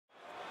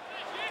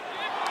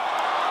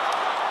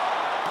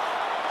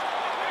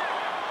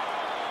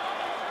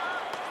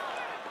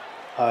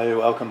Hi,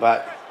 welcome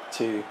back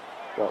to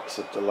Box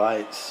of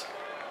Delights.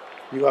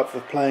 You up for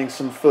playing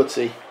some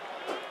footy?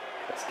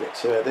 Let's get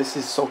to it. This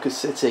is Soccer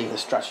City, a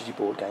strategy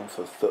board game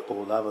for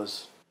football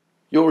lovers.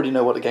 You already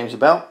know what the game's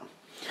about.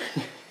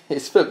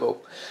 It's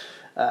football.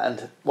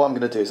 And what I'm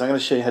going to do is I'm going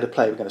to show you how to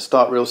play. We're going to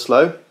start real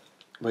slow.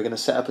 We're going to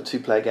set up a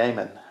two-player game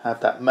and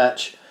have that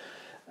match.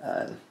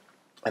 And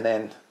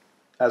then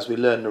as we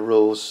learn the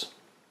rules,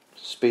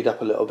 speed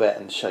up a little bit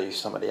and show you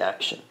some of the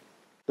action.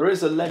 There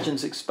is a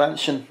Legends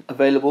expansion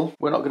available.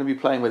 We're not going to be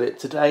playing with it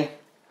today.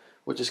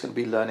 We're just going to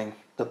be learning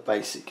the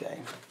basic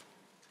game.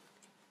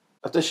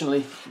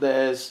 Additionally,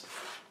 there's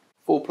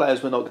 4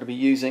 players we're not going to be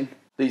using.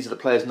 These are the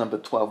players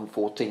numbered 12 and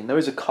 14. There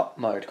is a cup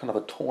mode, kind of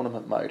a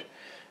tournament mode,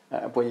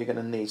 where you're going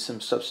to need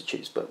some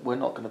substitutes, but we're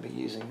not going to be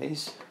using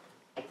these.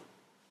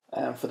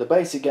 And for the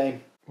basic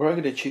game, we're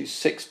only going to choose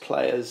 6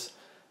 players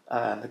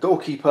and a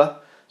goalkeeper.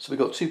 So we've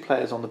got 2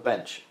 players on the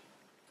bench.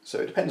 So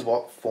it depends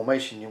what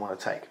formation you want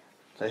to take.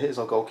 So here's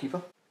our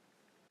goalkeeper.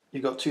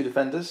 You've got 2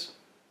 defenders,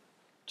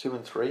 2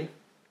 and 3.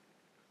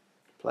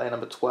 Player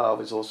number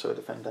 12 is also a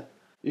defender.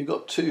 You've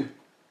got 2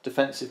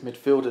 defensive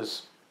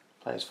midfielders,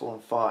 players 4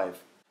 and 5.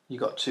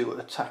 You've got 2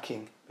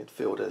 attacking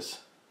midfielders,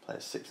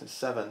 players 6 and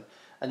 7.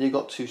 And you've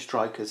got 2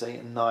 strikers, 8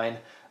 and 9,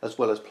 as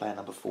well as player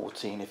number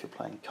 14 if you're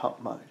playing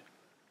cup mode.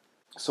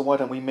 So why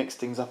don't we mix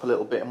things up a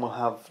little bit and we'll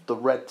have the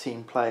red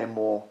team play a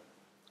more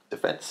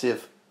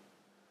defensive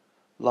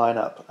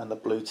lineup and the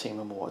blue team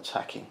a more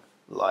attacking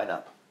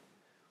lineup.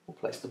 We'll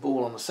place the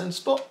ball on the centre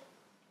spot.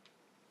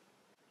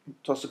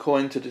 Toss a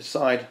coin to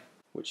decide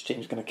which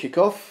team's going to kick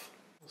off.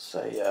 We'll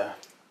say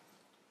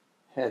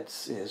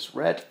heads is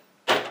red.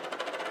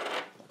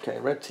 Okay,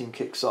 red team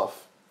kicks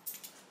off.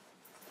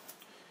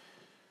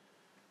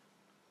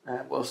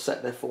 And we'll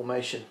set their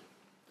formation.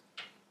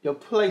 You're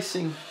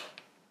placing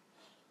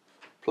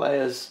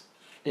players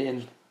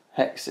in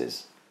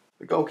hexes.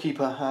 The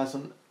goalkeeper has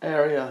an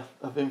area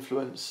of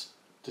influence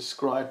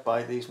described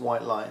by these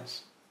white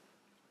lines.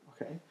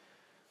 Okay,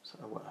 so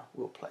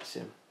we'll place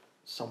him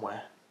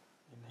somewhere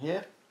in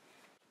here.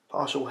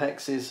 Partial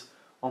hexes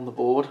on the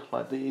board,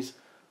 like these,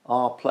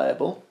 are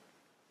playable.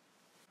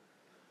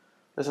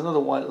 There's another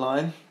white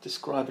line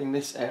describing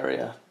this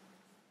area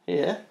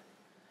here.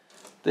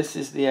 This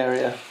is the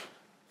area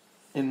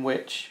in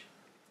which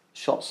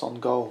shots on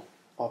goal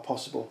are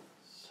possible.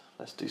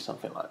 Let's do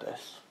something like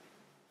this.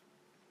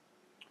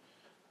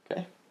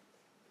 Okay.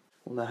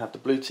 We'll now have the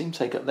blue team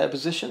take up their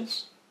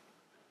positions.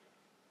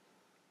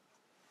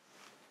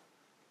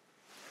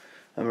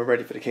 And we're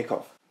ready for the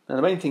kickoff. Now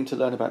the main thing to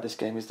learn about this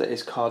game is that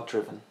it's card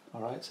driven.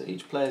 Alright, so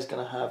each player is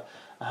going to have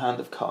a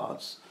hand of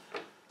cards.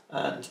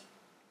 And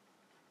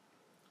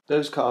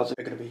those cards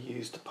are going to be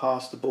used to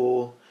pass the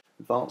ball,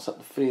 advance up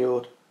the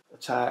field,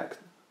 attack,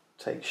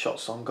 take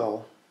shots on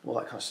goal, all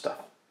that kind of stuff.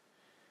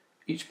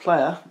 Each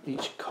player,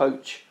 each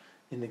coach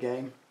in the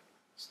game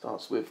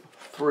starts with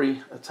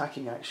 3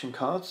 attacking action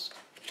cards,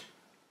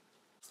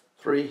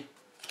 3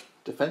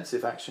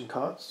 defensive action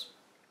cards,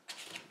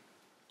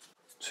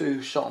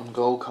 2 shot on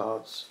goal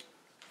cards,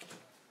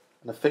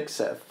 and a fixed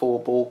set of 4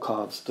 ball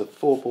cards. The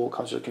 4 ball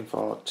cards you're looking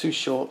for are 2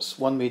 shorts,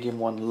 1 medium,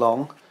 1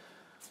 long.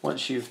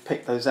 Once you've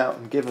picked those out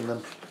and given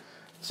them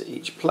to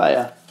each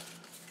player,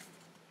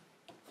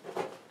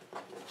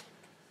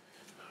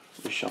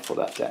 reshuffle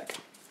that deck.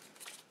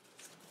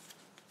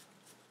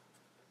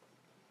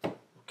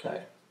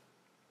 Okay.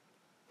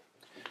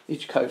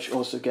 Each coach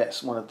also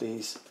gets one of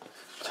these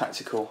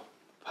tactical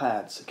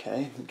pads,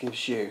 okay, that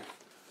gives you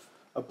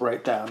a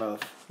breakdown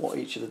of what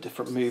each of the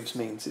different moves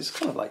means. It's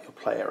kind of like your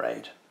player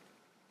aid.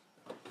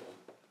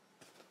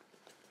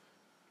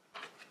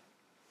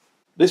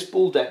 This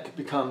ball deck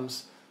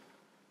becomes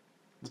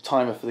the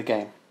timer for the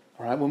game.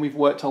 All right, when we've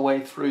worked our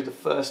way through the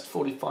first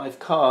 45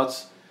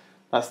 cards,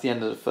 that's the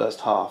end of the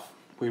first half.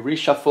 We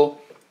reshuffle,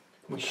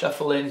 we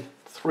shuffle in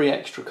 3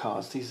 extra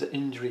cards. These are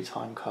injury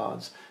time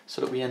cards, so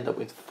that we end up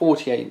with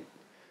 48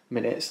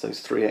 minutes,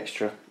 those 3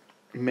 extra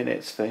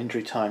minutes for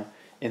injury time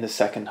in the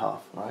second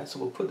half. All right, so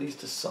we'll put these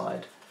to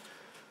side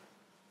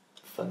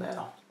for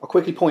now. I'll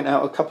quickly point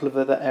out a couple of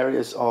other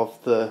areas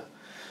of the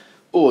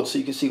board so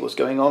you can see what's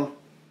going on.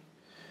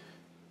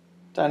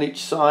 Down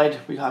each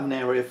side we have an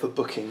area for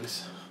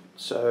bookings.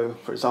 So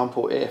for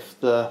example, if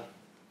the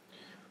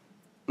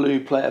blue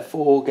player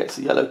 4 gets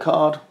a yellow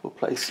card, we'll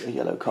place a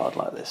yellow card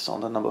like this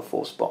on the number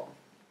 4 spot.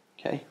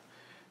 Okay.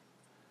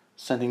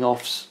 Sending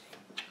offs.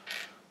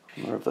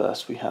 In the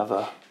reverse we have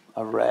a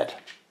red.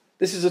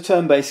 This is a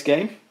turn-based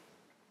game,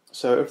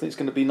 so everything's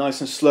going to be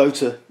nice and slow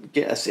to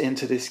get us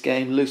into this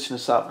game, loosen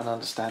us up and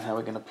understand how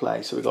we're going to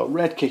play. So we've got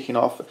red kicking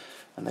off,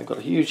 and they've got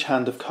a huge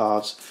hand of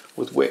cards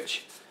with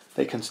which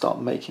they can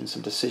start making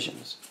some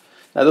decisions.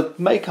 Now the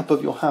makeup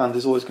of your hand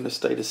is always going to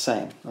stay the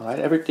same. All right?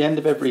 At the end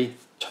of every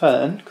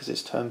turn, because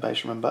it's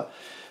turn-based, remember,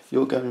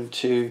 you're going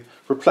to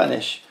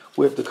replenish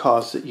with the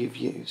cards that you've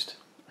used.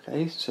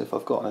 Okay, so if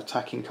I've got an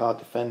attacking card,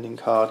 defending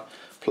card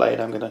played,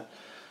 I'm going to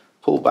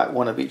pull back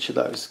one of each of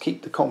those.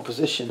 Keep the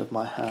composition of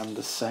my hand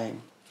the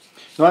same.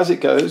 Now as it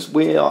goes,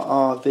 we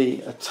are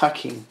the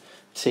attacking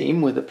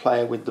team with the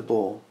player with the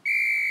ball.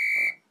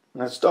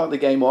 Now to start the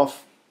game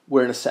off,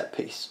 we're in a set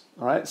piece.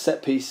 All right,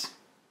 set piece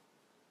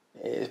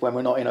is when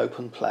we're not in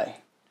open play.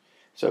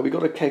 So we've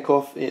got a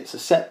kick-off, it's a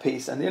set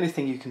piece, and the only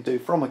thing you can do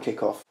from a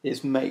kick-off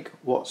is make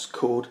what's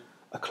called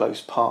a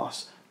close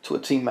pass to a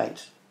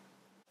teammate.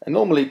 And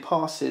normally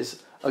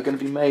passes are going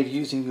to be made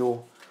using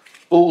your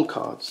ball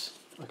cards.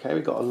 Okay,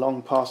 we've got a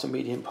long pass, a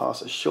medium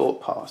pass, a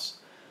short pass.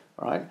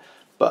 All right,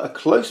 but a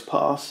close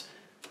pass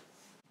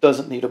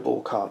doesn't need a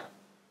ball card.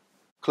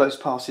 Close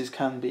passes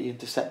can be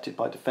intercepted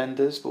by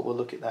defenders, but we'll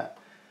look at that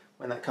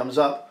when that comes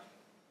up.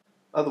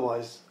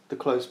 Otherwise, the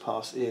close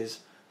pass is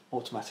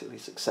automatically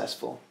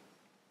successful.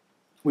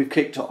 We've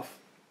kicked off.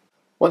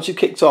 Once you've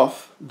kicked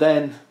off,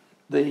 then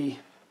the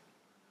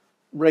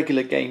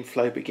regular game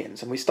flow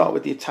begins, and we start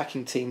with the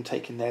attacking team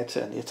taking their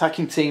turn. The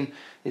attacking team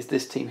is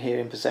this team here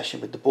in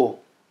possession with the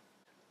ball.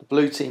 The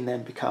blue team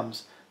then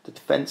becomes the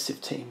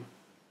defensive team.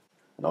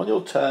 And on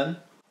your turn,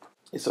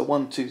 it's a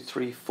 1, 2,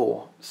 3,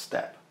 4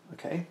 step.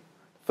 Okay.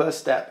 First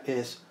step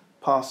is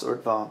pass or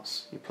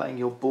advance. You're playing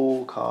your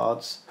ball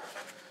cards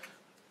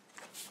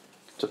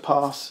to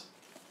pass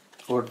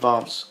or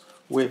advance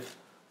with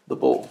the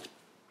ball.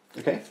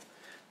 Okay.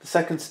 The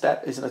second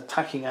step is an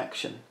attacking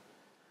action.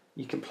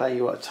 You can play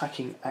your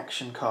attacking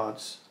action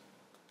cards.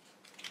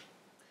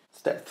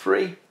 Step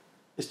 3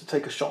 is to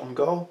take a shot on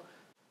goal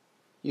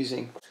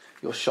using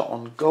your shot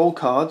on goal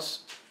cards.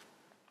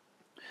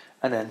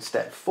 And then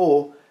step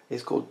 4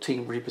 is called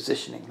team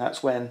repositioning.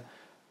 That's when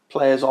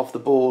players off the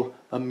ball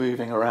are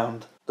moving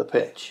around the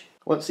pitch.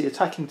 Once the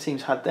attacking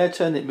team's had their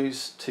turn, it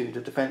moves to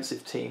the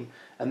defensive team,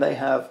 and they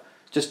have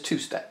just 2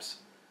 steps.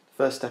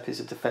 The first step is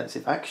a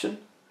defensive action,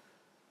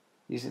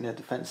 using their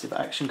defensive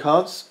action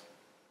cards,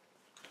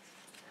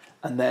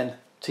 and then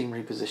team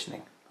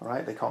repositioning. All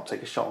right, they can't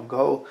take a shot on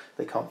goal,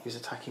 they can't use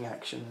attacking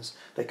actions,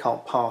 they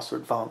can't pass or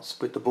advance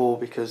with the ball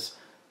because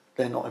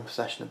they're not in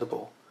possession of the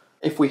ball.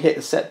 If we hit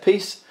a set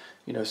piece,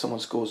 you know, someone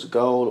scores a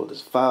goal or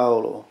there's a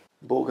foul or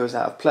the ball goes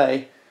out of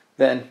play,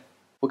 then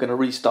we're going to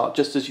restart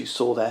just as you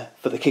saw there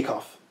for the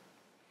kickoff.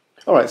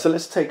 Alright, so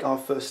let's take our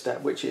first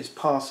step, which is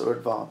pass or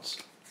advance.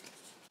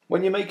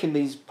 When you're making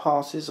these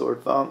passes or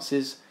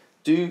advances,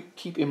 do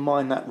keep in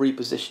mind that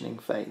repositioning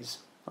phase,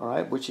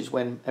 alright, which is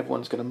when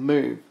everyone's going to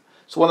move.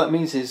 So what that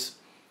means is,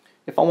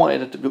 if I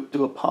wanted to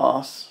do a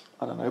pass,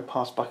 I don't know,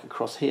 pass back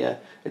across here,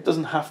 it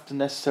doesn't have to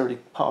necessarily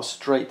pass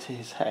straight to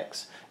his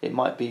hex. It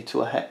might be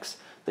to a hex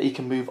that he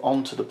can move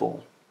onto the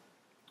ball.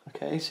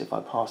 Okay, so if I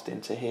passed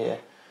into here,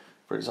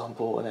 for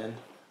example, and then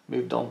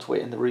moved onto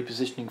it in the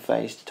repositioning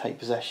phase to take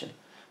possession.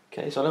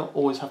 Okay, so I don't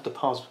always have to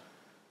pass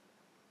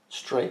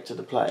straight to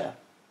the player.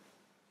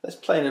 Let's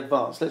play in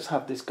advance. Let's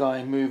have this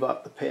guy move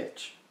up the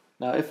pitch.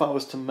 Now, if I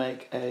was to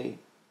make a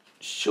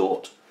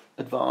short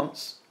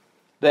advance,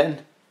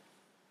 then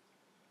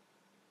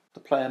the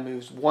player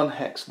moves 1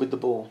 hex with the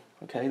ball.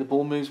 Okay, the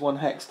ball moves 1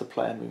 hex, the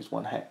player moves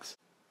 1 hex.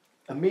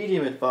 A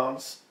medium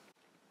advance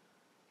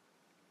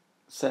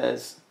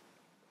says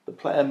the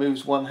player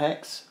moves 1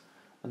 hex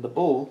and the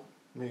ball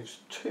moves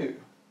 2.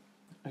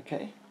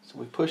 Okay, so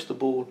we push the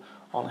ball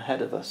on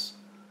ahead of us.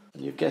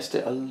 And you've guessed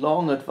it, a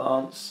long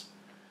advance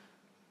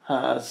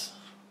has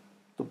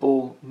the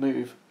ball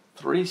move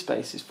 3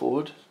 spaces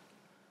forward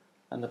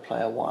and the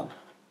player 1.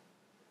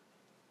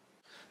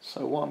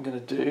 So what I'm going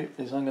to do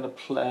is I'm going to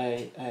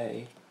play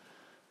a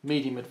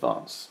medium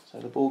advance. So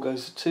the ball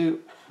goes to 2,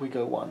 we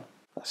go 1.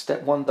 That's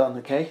step 1 done,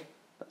 okay?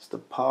 That's the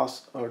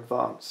pass or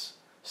advance.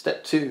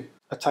 Step 2,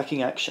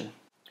 attacking action.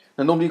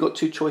 Now normally you've got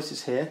 2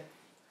 choices here.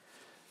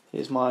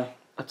 Here's my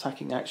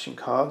attacking action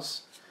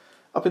cards.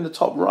 Up in the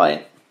top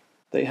right,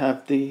 they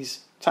have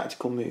these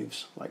tactical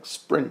moves like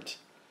sprint,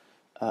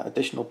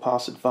 additional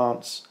pass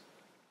advance,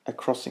 a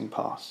crossing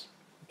pass.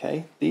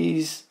 Okay,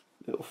 these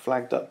little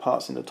flagged up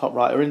parts in the top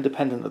right are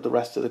independent of the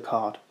rest of the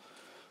card.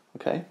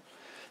 Okay,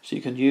 so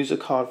you can use a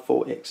card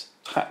for its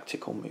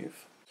tactical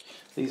move.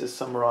 These are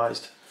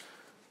summarized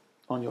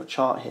on your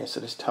chart here, so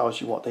this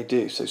tells you what they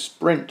do. So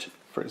sprint,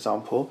 for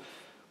example,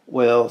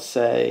 will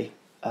say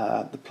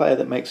the player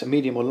that makes a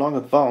medium or long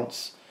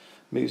advance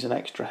moves an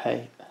extra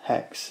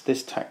hex.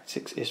 This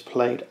tactics is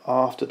played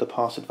after the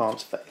pass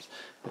advance phase.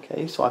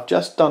 Okay, so I've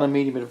just done a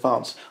medium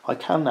advance. I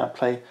can now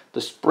play the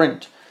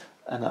sprint,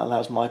 and that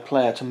allows my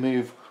player to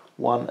move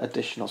 1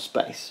 additional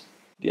space.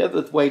 The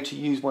other way to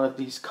use one of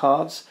these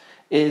cards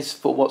is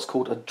for what's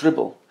called a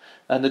dribble.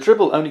 And the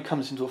dribble only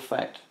comes into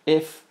effect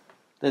if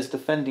there's a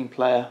defending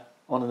player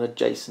on an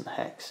adjacent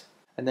hex.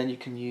 And then you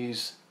can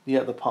use the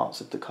other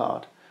parts of the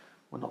card.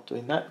 We're not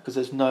doing that because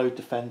there's no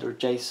defender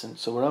adjacent,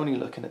 so we're only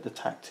looking at the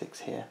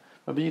tactics here.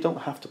 Remember, you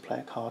don't have to play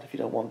a card if you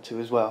don't want to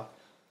as well.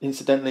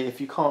 Incidentally,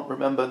 if you can't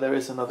remember, there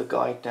is another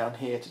guide down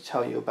here to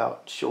tell you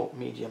about short,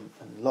 medium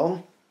and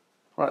long.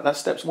 Right, that's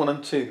steps 1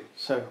 and 2.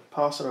 So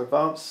pass or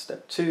advance.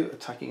 Step 2,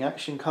 attacking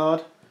action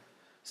card.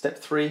 Step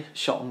 3,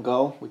 shot on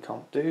goal, we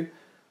can't do.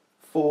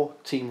 4,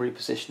 team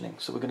repositioning.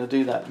 So we're going to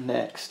do that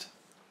next.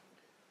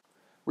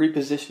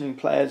 Repositioning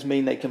players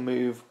mean they can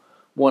move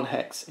 1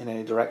 hex in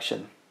any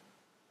direction.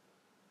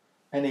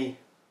 Any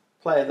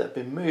player that has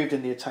been moved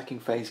in the attacking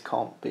phase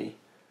can't be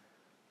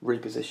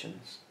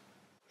repositions.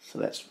 So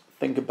let's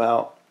think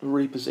about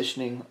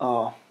repositioning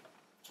our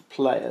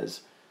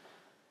players.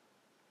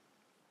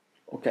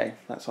 Okay,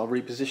 that's our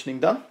repositioning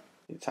done.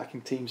 The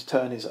attacking team's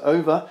turn is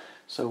over,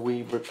 so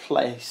we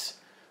replenish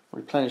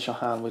our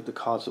hand with the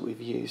cards that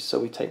we've used. So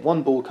we take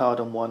one ball card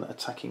and one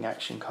attacking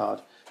action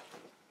card.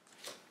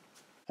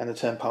 And the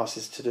turn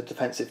passes to the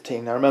defensive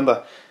team. Now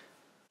remember,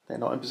 they're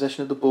not in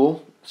possession of the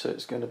ball, so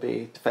it's going to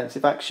be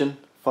defensive action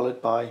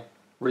followed by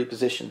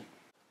reposition.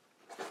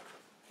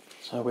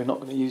 So we're not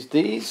going to use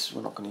these,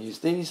 we're not going to use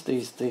these.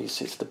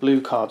 It's the blue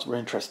cards we're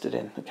interested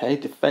in, okay?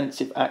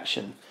 Defensive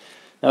action.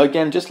 Now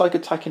again, just like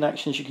attacking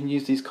actions, you can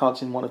use these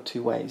cards in one of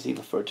two ways,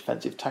 either for a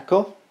defensive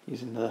tackle,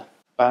 using the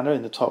banner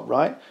in the top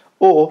right,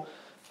 or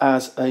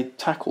as a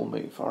tackle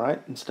move, all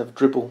right? Instead of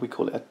dribble, we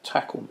call it a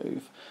tackle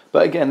move.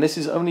 But again, this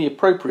is only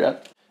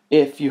appropriate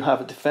if you have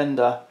a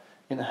defender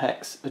in a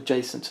hex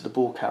adjacent to the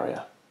ball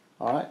carrier,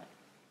 all right?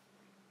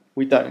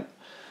 We don't.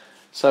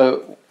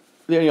 So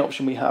the only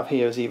option we have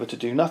here is either to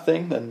do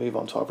nothing, then move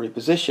on to our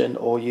reposition,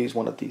 or use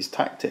one of these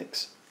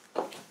tactics.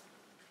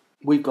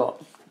 We've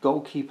got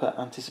goalkeeper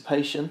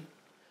anticipation.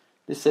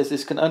 This says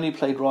this can only be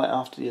played right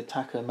after the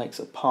attacker makes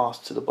a pass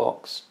to the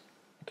box,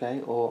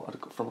 okay, or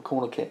from a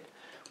corner kick.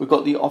 We've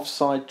got the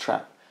offside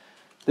trap.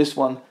 This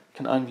one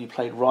can only be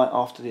played right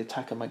after the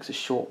attacker makes a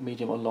short,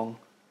 medium or long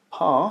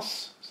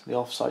pass. So the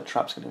offside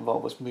trap's going to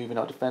involve us moving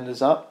our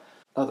defenders up.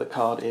 Other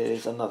card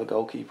is another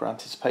goalkeeper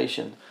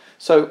anticipation.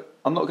 So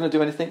I'm not going to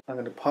do anything. I'm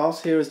going to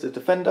pass here as the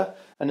defender,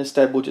 and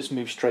instead we'll just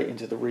move straight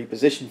into the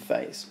reposition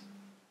phase.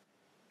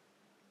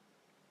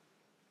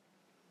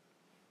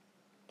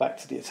 Back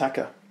to the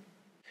attacker.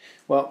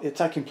 Well, the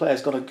attacking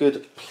player's got a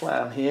good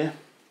plan here.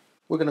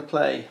 We're going to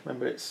play,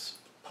 remember it's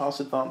pass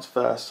advance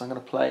first, so I'm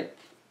going to play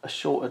a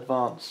short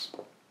advance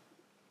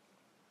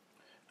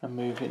and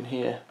move in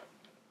here.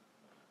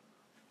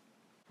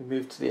 We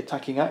move to the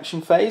attacking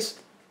action phase.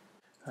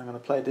 I'm going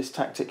to play this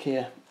tactic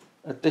here,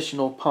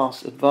 additional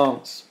pass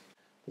advance.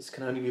 This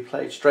can only be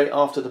played straight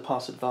after the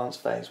pass advance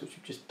phase, which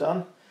we've just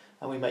done,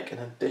 and we make an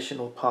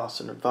additional pass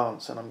and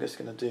advance, and I'm just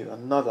going to do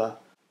another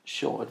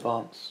short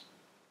advance.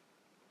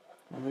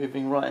 I'm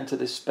moving right into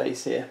this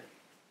space here.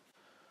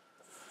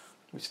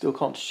 We still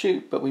can't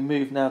shoot, but we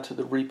move now to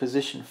the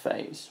reposition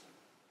phase.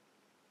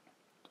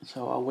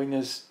 So our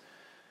winger's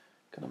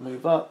going to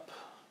move up.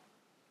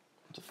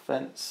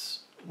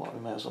 Defence, well,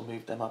 we may as well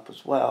move them up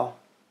as well.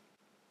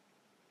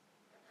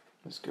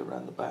 Let's go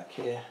around the back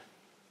here.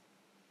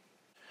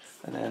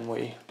 And then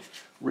we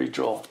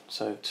redraw.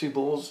 So 2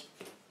 balls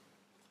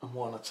and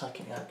 1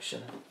 attacking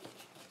action.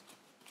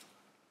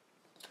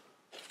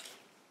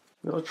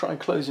 We've got to try and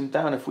close him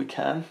down if we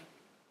can.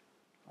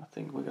 I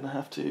think we're going to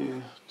have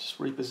to just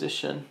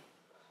reposition.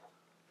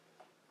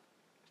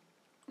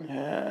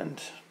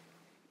 And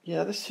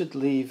yeah, this should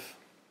leave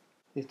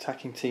the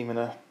attacking team in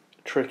a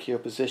trickier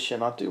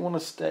position. I do want to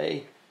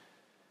stay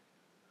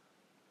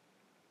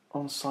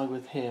on side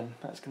with him.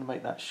 That's going to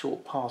make that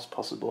short pass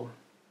possible.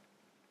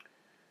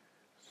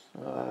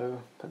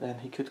 So, but then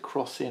he could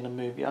cross in and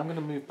move. Yeah, I'm going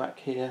to move back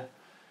here.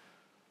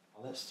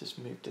 Let's just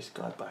move this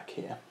guy back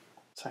here.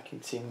 Attacking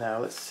team now,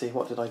 let's see,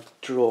 what did I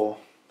draw?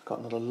 Got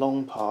another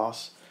long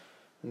pass,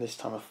 and this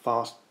time a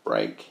fast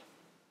break.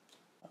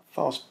 A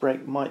fast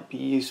break might be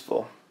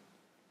useful.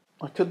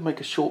 I could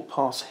make a short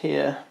pass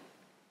here,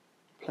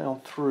 play on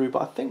through,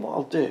 but I think what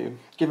I'll do,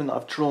 given that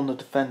I've drawn the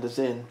defenders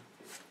in,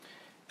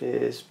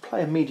 is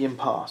play a medium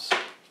pass.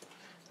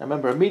 Now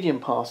remember, a medium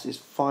pass is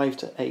 5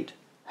 to 8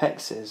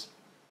 hexes.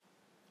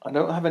 I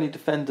don't have any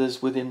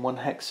defenders within 1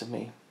 hex of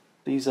me.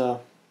 These are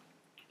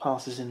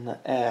passes in the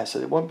air, so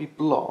it won't be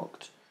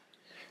blocked.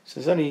 So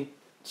there's only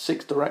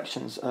 6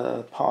 directions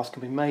a pass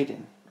can be made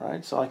in,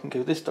 right? So I can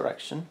go this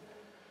direction,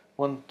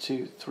 1,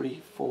 2,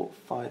 3, 4,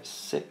 5,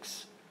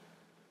 6,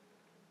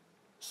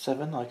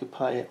 7. I could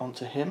play it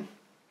onto him,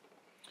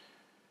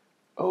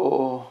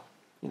 or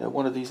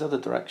one of these other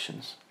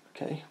directions.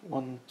 Okay,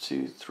 1,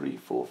 2, 3,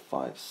 4,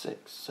 5,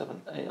 6,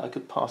 7, 8. I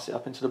could pass it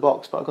up into the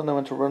box, but I've got no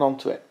one to run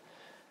onto it.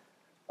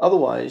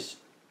 Otherwise,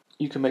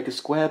 you can make a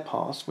square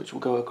pass which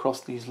will go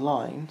across these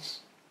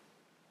lines.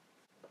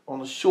 On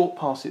a short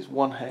pass it's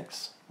 1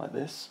 hex, like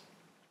this.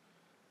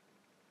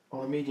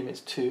 On a medium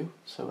it's 2,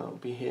 so that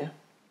would be here.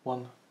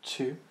 1,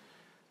 2.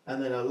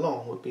 And then a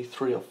long would be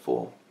 3 or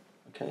 4.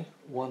 Okay,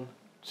 1,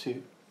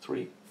 2,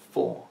 3,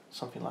 4.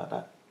 Something like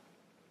that.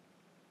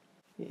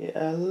 Yeah,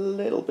 a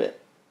little bit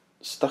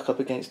stuck up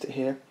against it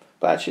here.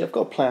 But actually I've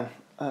got a plan.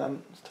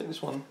 Let's take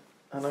this one,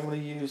 and I'm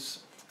going to use...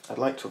 I'd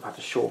like to have had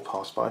a short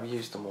pass, but I've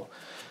used them all.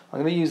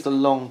 I'm going to use the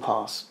long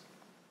pass.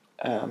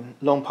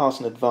 Long pass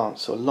and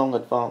advance, so a long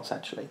advance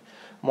actually.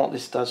 And what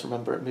this does,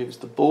 remember, it moves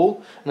the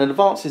ball. And an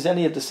advance is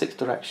any of the 6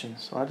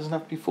 directions, right? It doesn't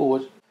have to be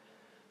forward.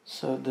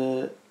 So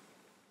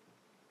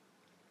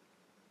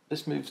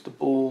this moves the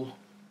ball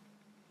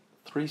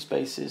 3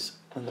 spaces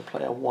and the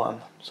player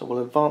 1. So we'll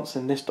advance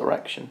in this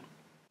direction.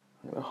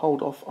 We'll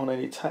hold off on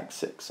any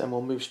tactics and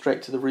we'll move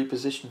straight to the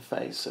reposition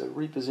phase. So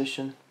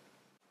reposition.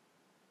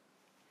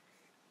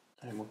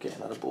 And we'll get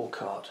another ball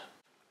card.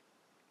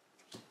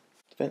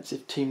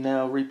 Defensive team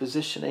now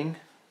repositioning.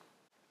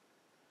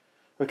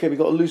 Okay, we've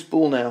got a loose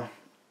ball now,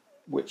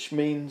 which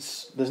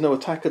means there's no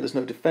attacker, there's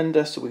no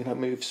defender, so we're going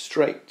to move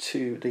straight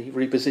to the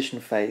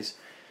reposition phase.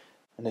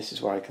 And this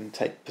is where I can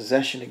take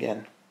possession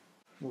again.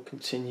 We'll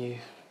continue.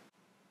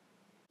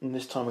 And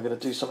this time we're going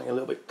to do something a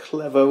little bit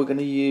clever. We're going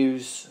to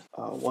use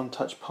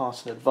one-touch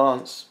pass in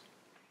advance.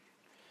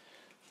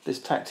 This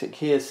tactic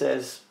here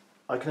says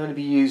I can only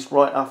be used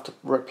right after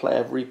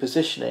player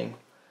repositioning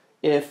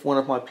if one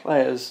of my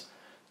players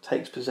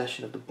takes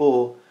possession of the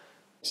ball.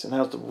 So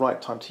now's the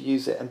right time to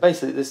use it. And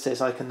basically this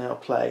says I can now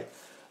play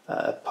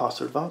a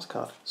pass or advance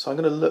card. So I'm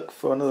going to look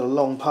for another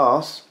long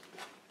pass.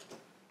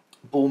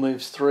 Ball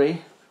moves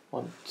 3.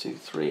 1, 2,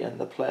 3, and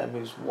the player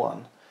moves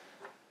 1.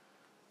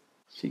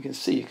 So you can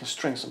see you can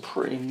string some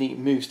pretty neat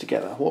moves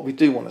together. What we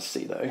do want to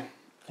see though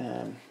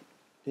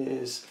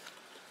is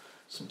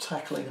some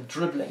tackling and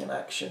dribbling in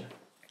action.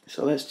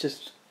 So let's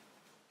just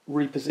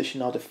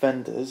reposition our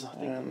defenders,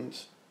 and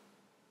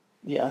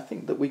yeah, I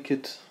think that we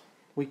could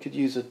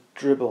use a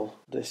dribble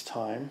this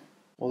time.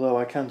 Although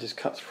I can just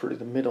cut through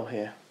the middle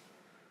here.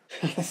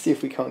 Let's see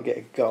if we can't get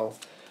a goal.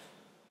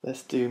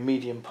 Let's do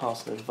medium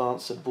pass and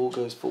advance. The ball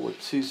goes forward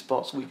 2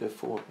 spots, we go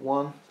forward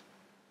 1.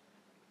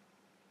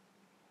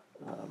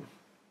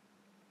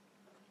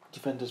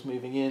 Defenders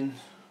moving in.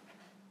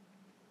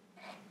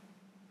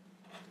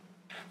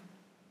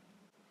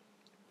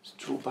 Let's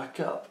draw back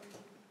up.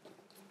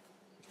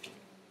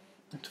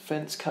 The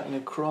defence cutting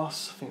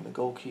across. I think the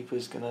goalkeeper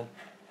is going to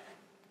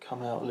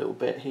come out a little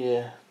bit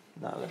here.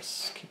 No,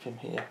 let's keep him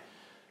here.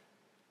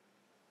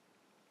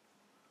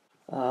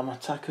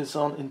 Attackers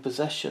aren't in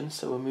possession,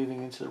 so we're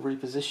moving into the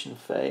reposition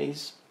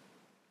phase.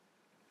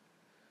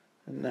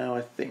 And now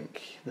I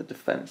think the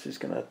defence is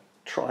going to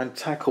try and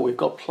tackle. We've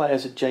got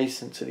players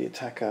adjacent to the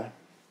attacker.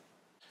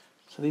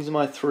 So these are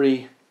my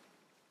 3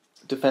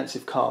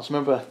 defensive cards.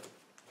 Remember,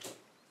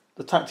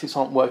 the tactics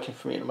aren't working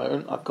for me at the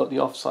moment. I've got the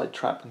offside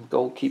trap and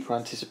goalkeeper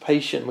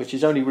anticipation, which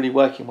is only really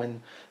working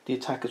when the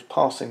attacker's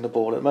passing the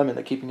ball. At the moment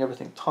they're keeping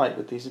everything tight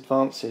with these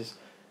advances.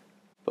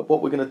 But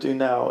what we're going to do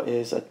now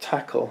is a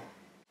tackle.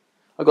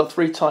 I've got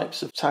 3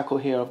 types of tackle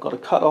here. I've got a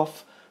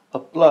cut-off, a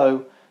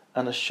blow,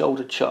 and a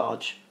shoulder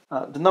charge.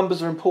 The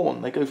numbers are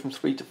important. They go from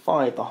 3 to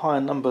 5. The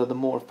higher number, the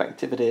more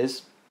effective it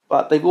is.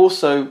 But they've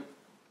also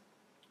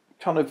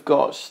kind of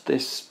got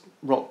this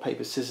rock,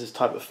 paper, scissors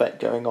type effect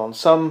going on.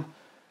 Some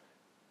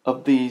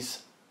of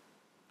these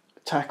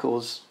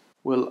tackles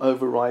will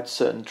override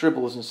certain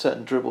dribbles, and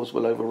certain dribbles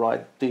will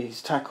override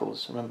these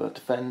tackles. Remember,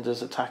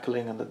 defenders are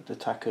tackling and the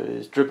attacker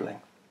is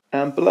dribbling.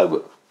 And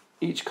below,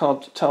 each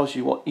card tells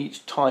you what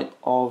each type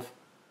of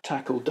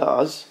tackle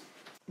does.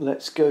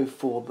 Let's go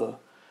for the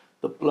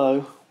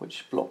blow,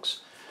 which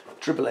blocks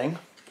dribbling.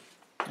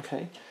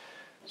 Okay,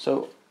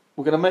 so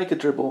we're going to make a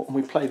dribble and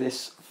we play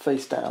this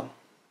face down.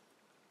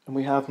 And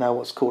we have now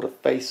what's called a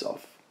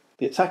face-off.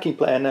 The attacking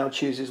player now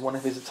chooses one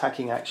of his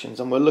attacking actions,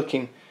 and we're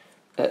looking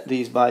at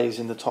these values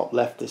in the top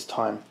left this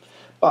time.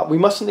 But we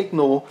mustn't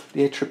ignore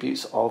the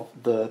attributes of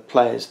the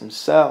players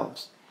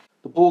themselves.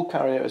 The ball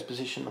carrier is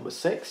position number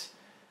 6.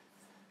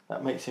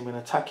 That makes him an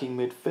attacking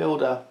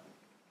midfielder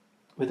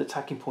with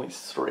attacking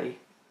points 3.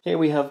 Here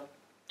we have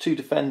 2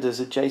 defenders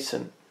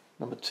adjacent,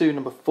 number 2,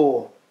 number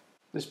 4.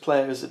 This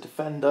player is a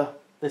defender,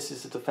 this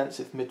is a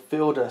defensive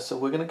midfielder, so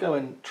we're going to go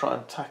and try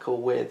and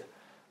tackle with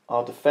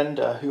our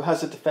defender, who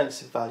has a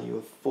defensive value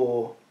of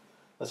 4,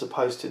 as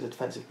opposed to the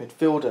defensive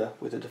midfielder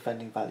with a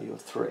defending value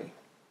of 3.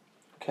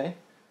 Okay?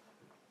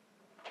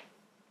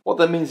 What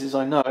that means is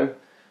I know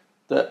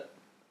that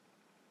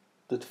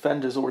the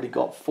defender's already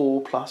got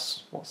 4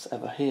 plus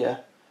whatever here.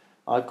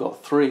 I've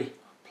got 3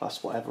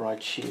 plus whatever I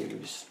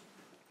choose.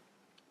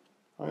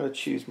 I'm going to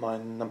choose my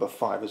number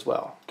 5 as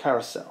well,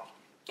 carousel.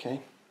 Okay.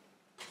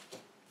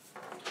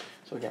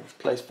 So again,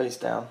 place face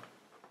down.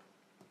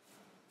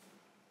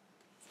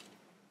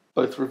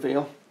 Both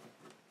reveal.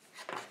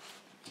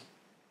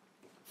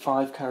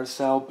 5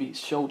 carousel beats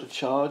shoulder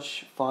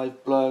charge.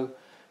 5 blow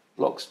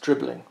blocks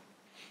dribbling.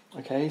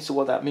 Okay, so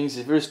what that means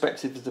is,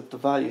 irrespective of the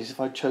values, if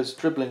I chose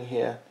dribbling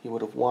here, he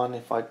would have won.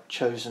 If I'd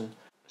chosen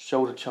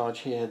shoulder charge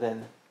here,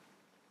 then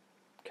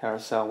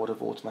carousel would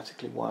have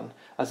automatically won.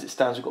 As it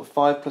stands, we've got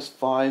 5 plus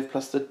 5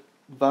 plus the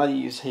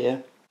values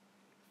here.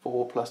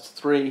 4 plus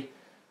 3.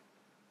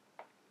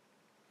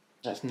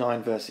 That's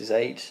 9 versus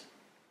 8.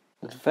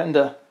 The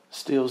defender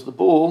steals the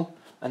ball,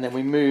 and then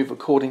we move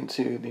according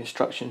to the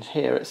instructions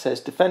here. It says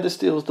defender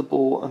steals the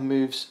ball and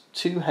moves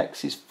 2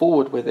 hexes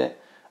forward with it,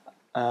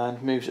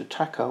 and moves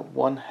attacker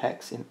 1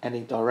 hex in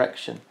any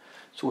direction.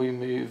 So we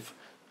move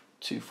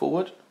 2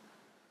 forward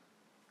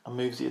and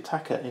moves the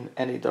attacker in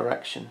any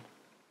direction.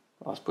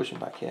 Let's push him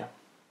back here.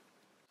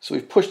 So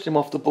we've pushed him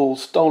off the ball,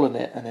 stolen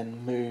it, and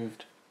then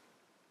moved.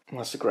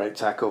 That's a great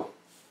tackle.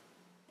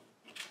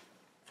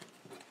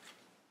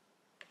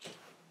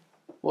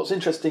 What's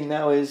interesting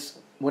now is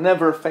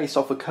whenever a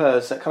face-off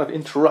occurs, that kind of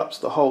interrupts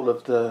the whole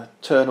of the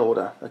turn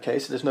order. Okay,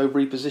 so there's no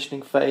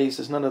repositioning phase,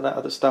 there's none of that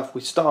other stuff.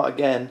 We start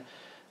again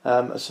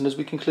as soon as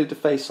we conclude the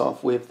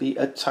face-off with the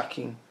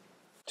attacking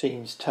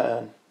team's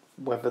turn,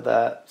 whether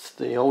that's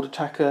the old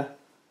attacker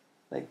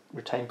they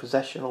retain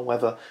possession or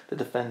whether the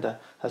defender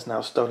has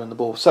now stolen the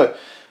ball. So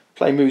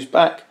play moves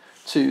back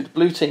to the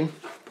blue team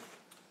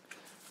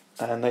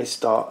and they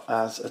start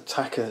as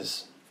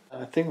attackers.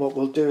 I think what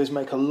we'll do is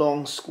make a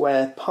long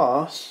square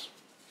pass.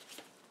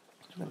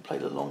 I'm going to play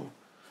the long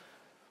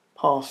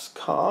pass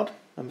card,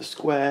 and the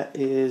square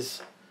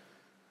is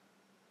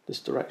this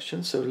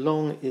direction. So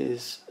long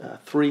is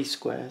 3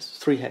 squares,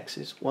 3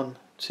 hexes, 1,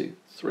 2,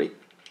 3.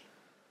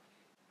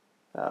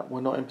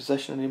 We're not in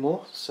possession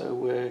anymore, so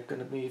we're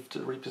going to move to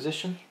the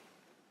reposition.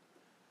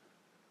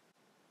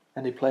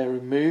 Any player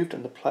removed,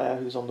 and the player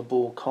who's on the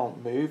ball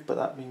can't move, but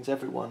that means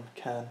everyone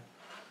can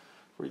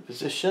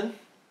reposition.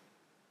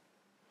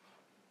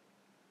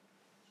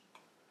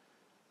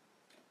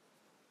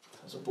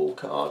 There's a ball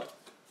card,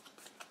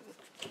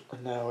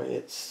 and now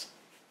it's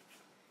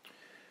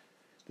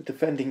the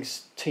defending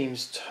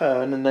team's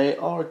turn, and they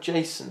are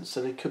adjacent,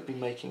 so they could be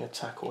making a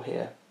tackle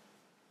here.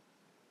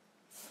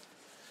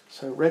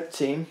 So red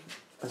team,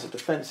 as a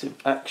defensive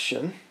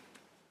action,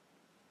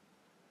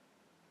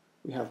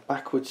 we have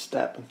backward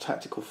step and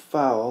tactical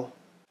foul.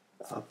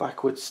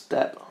 Backward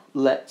step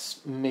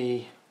lets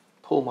me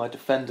pull my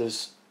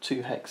defenders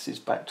 2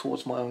 hexes back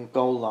towards my own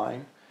goal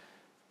line,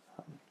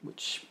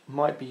 which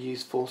might be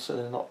useful so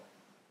they're not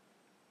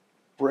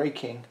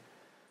breaking.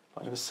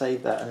 I'm going to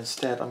save that, and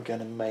instead I'm going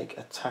to make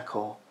a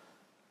tackle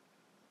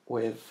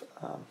with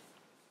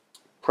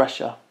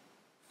pressure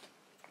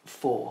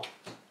 4.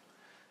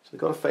 So we've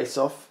got a face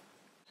off.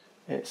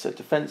 It's a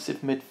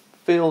defensive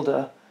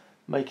midfielder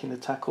making the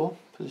tackle,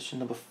 position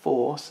number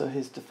 4, so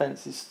his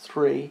defence is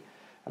 3,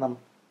 and I'm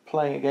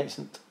playing against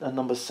a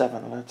number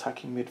 7, an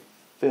attacking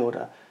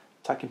midfielder.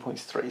 Attacking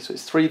point's 3, so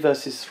it's 3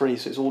 versus 3,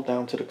 so it's all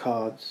down to the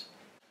cards.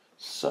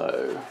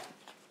 So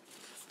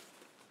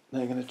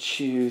they're going to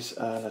choose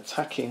an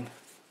attacking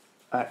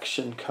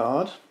action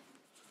card.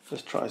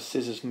 Let's try a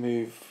scissors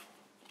move.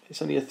 It's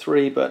only a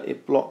 3, but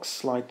it blocks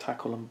slide,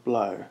 tackle and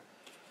blow.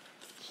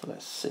 So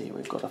let's see,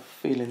 we've got a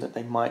feeling that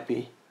they might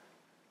be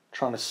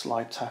trying to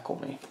slide tackle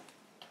me.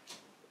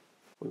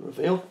 We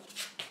reveal,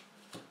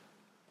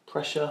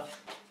 pressure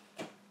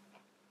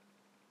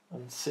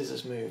and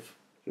scissors move.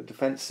 The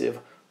defensive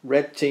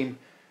red team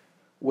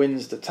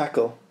wins the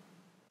tackle.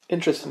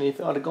 Interestingly,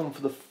 if I'd have gone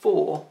for the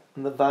 4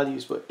 and the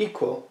values were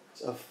equal,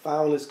 a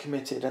foul is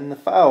committed, and the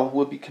foul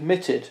will be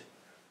committed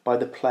by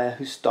the player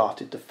who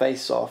started the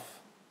face-off.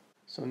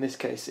 So in this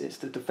case, it's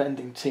the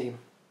defending team.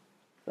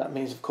 That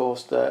means, of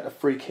course, that a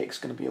free kick is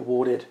going to be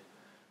awarded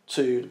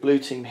to the blue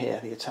team here,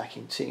 the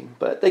attacking team.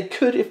 But they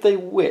could, if they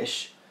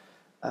wish,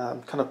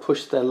 kind of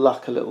push their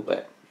luck a little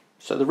bit.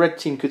 So the red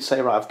team could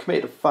say, right, I've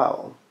committed a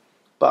foul,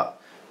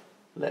 but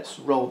let's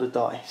roll the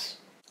dice.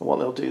 And what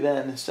they'll do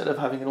then, instead of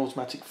having an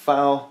automatic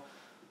foul,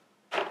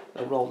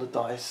 they'll roll the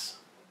dice.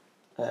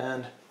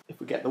 And if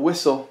we get the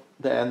whistle,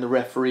 then the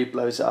referee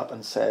blows up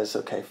and says,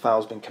 okay,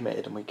 foul's been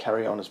committed, and we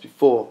carry on as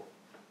before.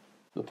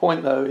 The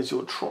point, though, is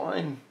you're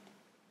trying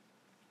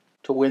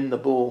to win the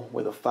ball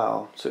with a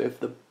foul. So if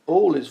the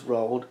ball is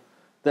rolled,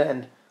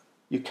 then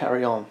you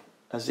carry on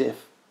as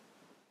if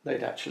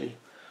they'd actually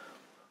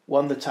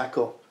won the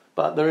tackle.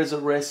 But there is a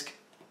risk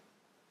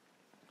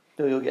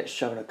that you'll get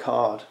shown a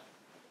card.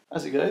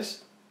 As it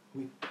goes,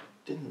 we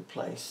didn't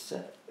place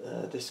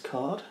this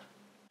card.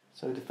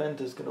 So the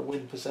defender's going to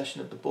win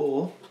possession of the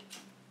ball.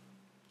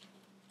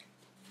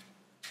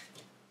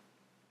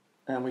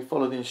 And we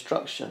follow the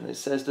instruction. It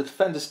says the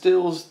defender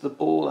steals the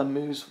ball and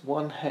moves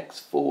 1 hex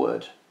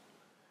forward.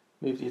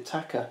 Move the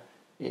attacker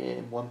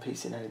in 1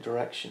 piece in any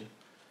direction.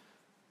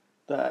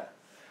 That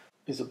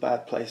is a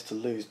bad place to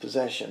lose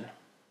possession.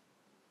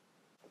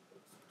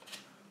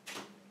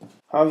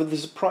 However,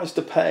 there's a price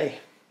to pay.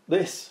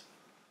 This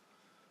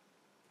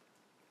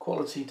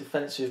quality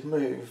defensive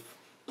move.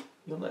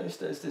 You'll notice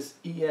there's this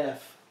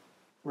EF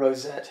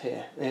rosette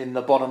here in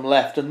the bottom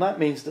left, and that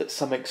means that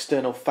some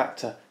external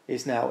factor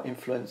is now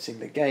influencing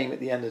the game at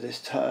the end of this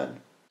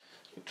turn.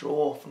 We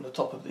draw from the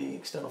top of the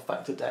external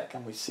factor deck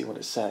and we see what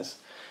it says.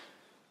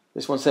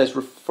 This one says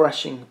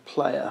refreshing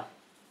player.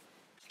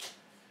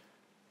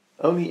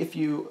 Only if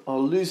you are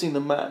losing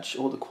the match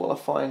or the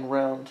qualifying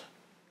round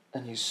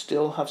and you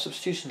still have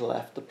substitution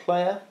left, the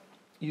player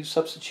you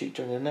substitute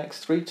during the next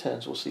 3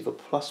 turns will receive a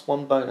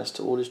 +1 bonus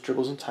to all his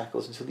dribbles and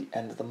tackles until the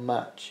end of the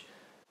match.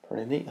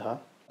 Pretty neat, huh?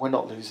 We're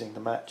not losing the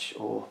match,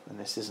 and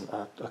this isn't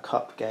a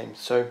cup game,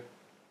 so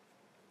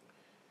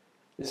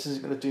this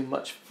isn't going to do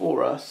much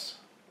for us.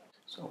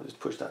 So I'll just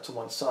push that to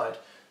one side.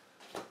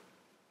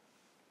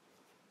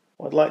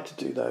 What I'd like to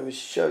do, though, is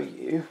show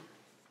you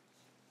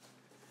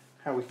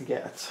how we can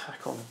get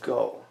attack on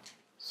goal.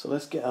 So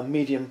let's get a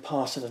medium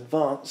pass in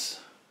advance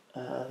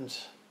and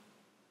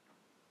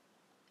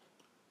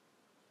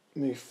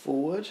move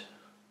forward.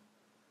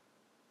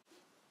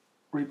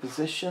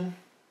 Reposition.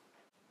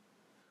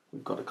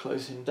 We've got to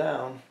close him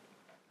down.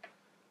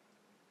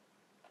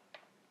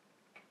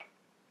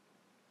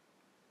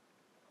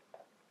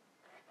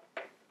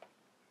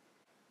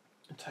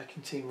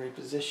 Attacking team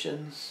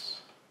repositions.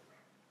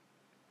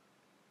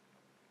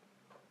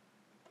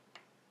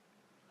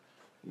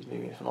 He's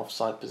moving from an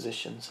offside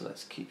position, so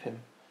let's keep him.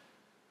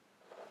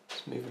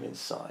 Let's move him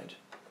inside.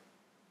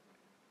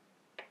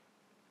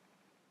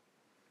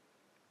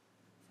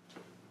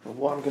 And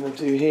what I'm going to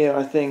do here,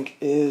 I think,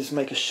 is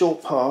make a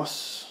short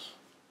pass,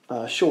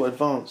 short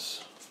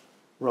advance,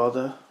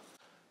 rather.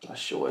 A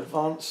short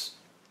advance.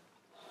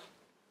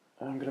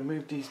 And I'm going to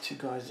move these two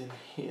guys in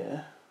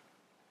here.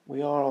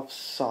 We are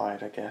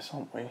offside, I guess,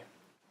 aren't we?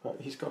 But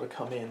he's got to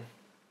come in.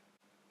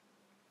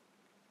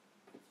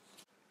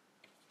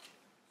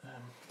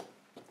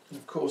 And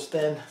of course,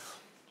 then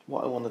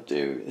what I want to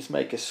do is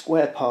make a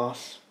square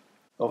pass.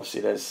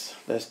 Obviously,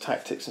 there's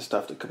tactics and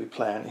stuff that could be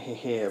playing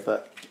here,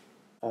 but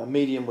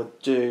medium would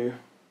do.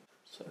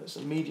 So it's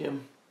a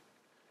medium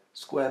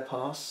square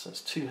pass.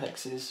 That's 2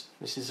 hexes.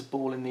 This is a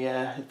ball in the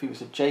air. If he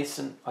was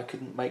adjacent, I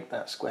couldn't make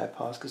that square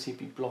pass because he'd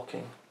be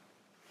blocking.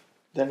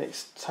 Then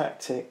it's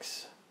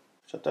tactics,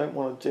 which I don't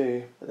want to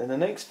do. But then the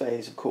next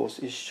phase, of course,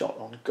 is shot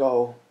on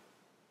goal.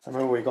 I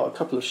remember we got a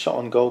couple of shot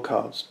on goal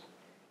cards.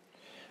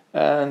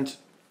 And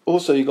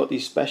also you got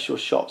these special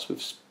shots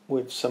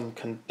with some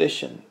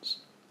conditions,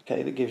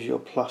 okay, that gives you a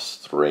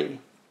 +3.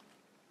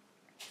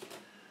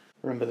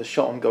 Remember, the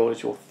shot on goal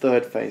is your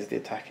third phase of the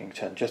attacking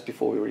turn, just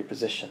before we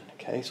reposition.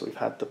 Okay, so we've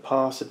had the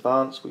pass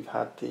advance, we've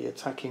had the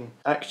attacking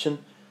action,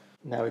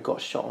 now we've got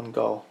shot on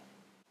goal.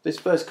 This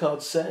first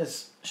card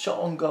says shot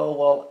on goal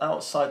while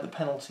outside the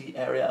penalty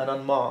area and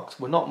unmarked.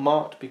 We're not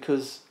marked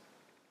because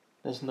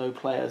there's no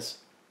players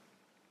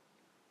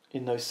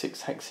in those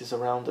 6 hexes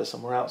around us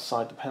and we're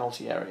outside the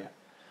penalty area.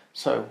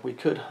 So we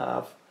could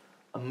have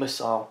a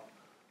missile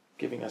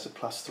giving us a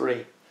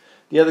 +3.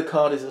 The other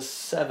card is a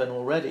 7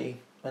 already,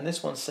 and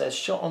this one says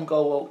shot on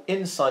goal while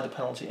inside the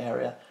penalty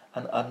area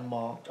and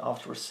unmarked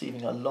after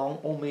receiving a long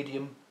or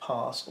medium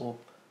pass or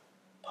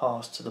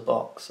pass to the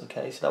box.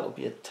 Okay, so that would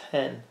be a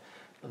 10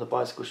 of the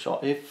bicycle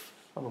shot.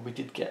 We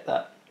did get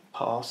that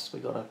pass, we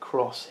got a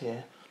cross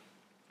here.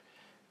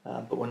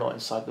 But we're not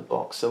inside the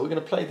box. So we're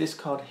going to play this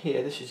card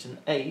here. This is an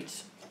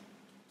 8.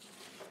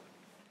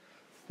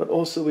 But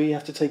also we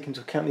have to take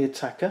into account the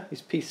attacker.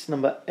 He's piece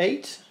number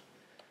 8.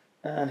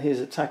 And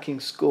his attacking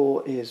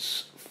score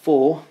is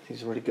 4.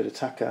 He's a really good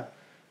attacker.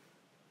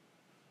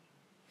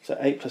 So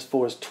 8 +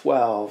 4 is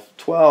 12.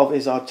 12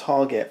 is our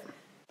target.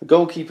 The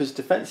goalkeeper's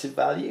defensive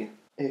value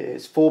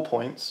is 4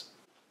 points.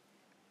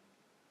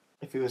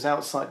 If he was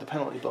outside the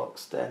penalty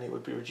box, then it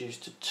would be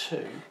reduced to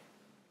 2.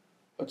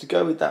 But to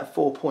go with that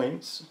 4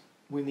 points,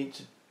 we need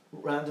to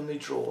randomly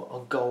draw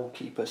a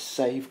goalkeeper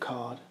save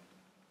card.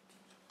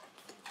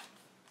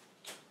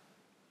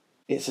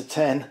 It's a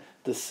 10,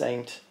 the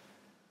Saint.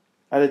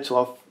 Added to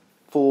our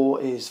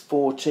 4 is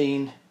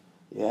 14.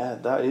 Yeah,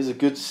 that is a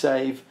good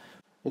save.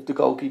 If the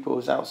goalkeeper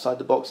was outside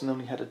the box and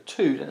only had a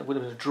 2, then it would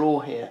have been a draw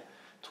here,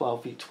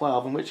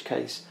 12v12, in which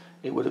case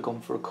it would have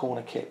gone for a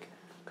corner kick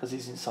because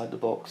he's inside the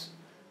box.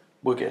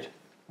 We're good.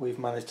 We've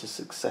managed to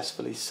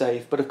successfully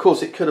save. But of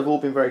course it could have all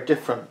been very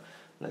different.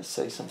 Let's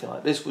say something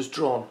like this was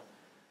drawn.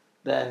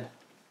 Then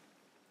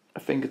a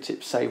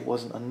fingertip save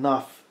wasn't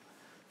enough.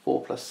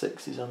 4 +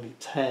 6 is only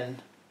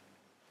 10.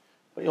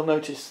 But you'll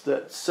notice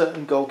that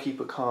certain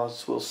goalkeeper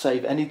cards will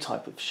save any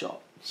type of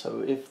shot.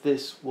 So if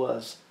this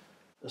was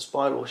a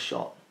spiral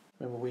shot,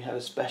 remember we had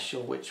a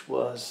special which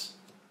was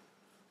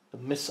the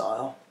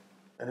missile,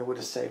 and it would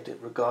have saved it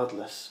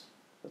regardless.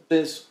 But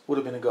this would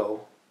have been a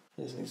goal.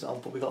 Here's an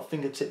example. We've got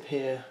fingertip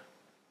here,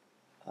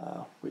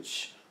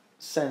 which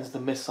sends the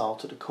missile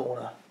to the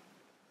corner.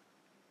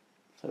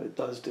 So it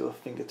does do a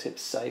fingertip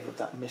save of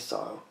that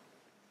missile.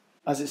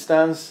 As it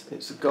stands,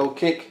 it's a goal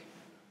kick.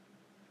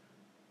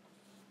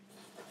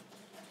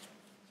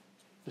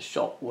 The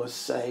shot was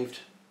saved.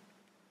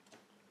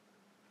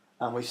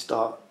 And we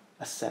start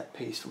a set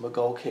piece from a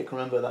goal kick.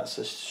 Remember, that's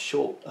a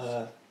short,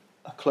 a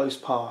close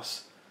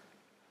pass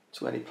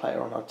to any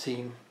player on our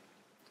team.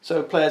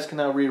 So players can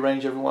now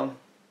rearrange everyone.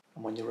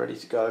 And when you're ready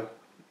to go,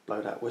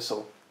 blow that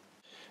whistle.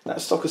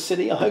 That's Soccer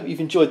City. I hope you've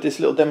enjoyed this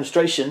little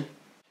demonstration.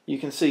 You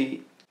can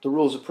see the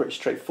rules are pretty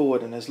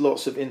straightforward and there's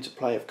lots of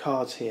interplay of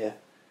cards here.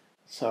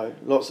 So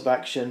lots of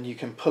action. You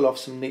can pull off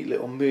some neat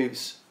little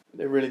moves.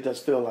 It really does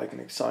feel like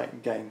an exciting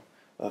game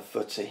of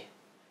footy.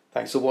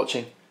 Thanks for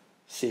watching.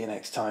 See you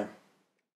next time.